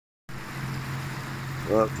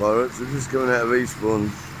Right, pirates, we're just coming out of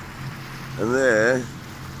Eastbourne, and there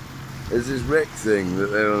is this wreck thing that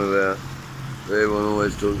they're on about, that everyone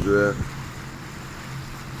always talks about.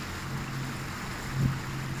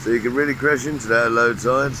 So you can really crash into that at low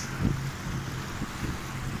tide.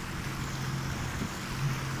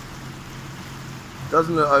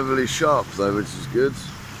 Doesn't look overly sharp though, which is good.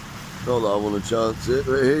 Not that I want to chance it,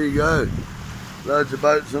 but here you go. Loads of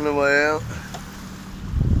boats on the way out.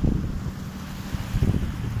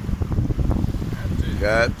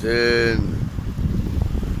 Captain.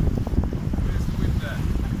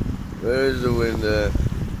 Where's the wind at?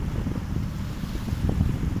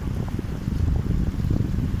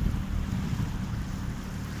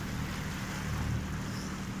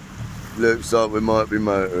 Looks like we might be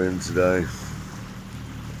motoring today.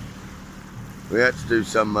 We had to do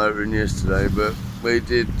some motoring yesterday, but we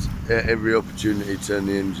did at every opportunity turn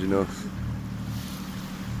the engine off.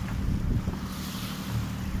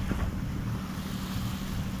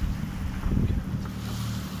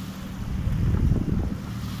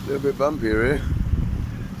 A little bit bumpier here.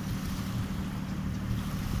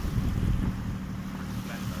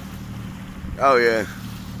 Oh yeah.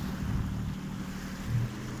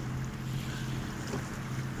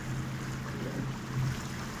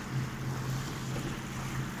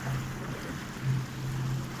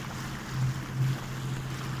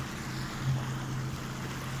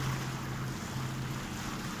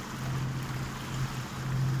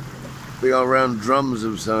 Big old round drums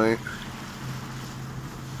of something.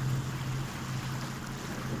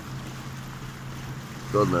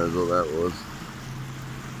 God knows what that was.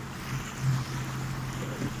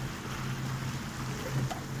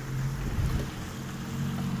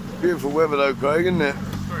 Beautiful weather though, Craig, isn't it?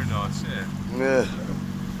 Very nice, yeah. Yeah.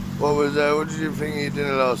 What did you think of your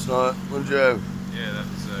dinner last night? What did you have? Yeah, that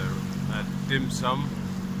was dim sum.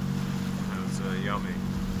 That was yummy.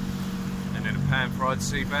 And then a pan-fried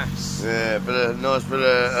sea bass. Yeah, nice bit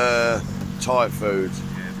of Thai food.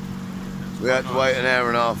 Yeah. We had to wait an hour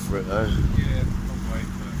and a half for it though. Yeah, I'll wait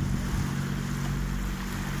for it.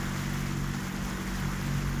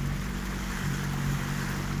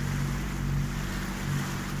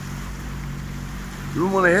 You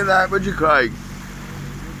wouldn't want to hit that, would you, Craig?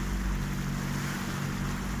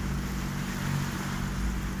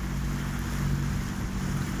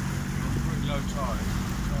 Pretty low tide.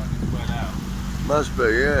 Tide is well out. Must be,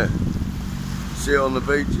 yeah. See it on the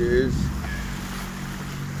beach, it is.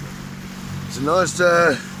 It's a nice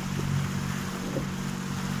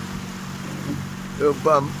little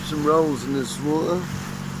bumps and rolls in this water.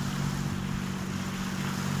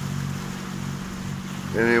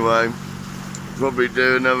 Anyway, probably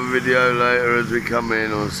do another video later as we come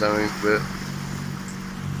in or something, but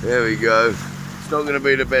there we go. It's not going to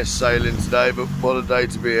be the best sailing today, but what a day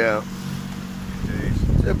to be out. Indeed.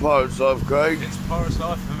 Is it pirate's life, Craig? It's pirate's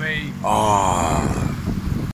life for me. Ah.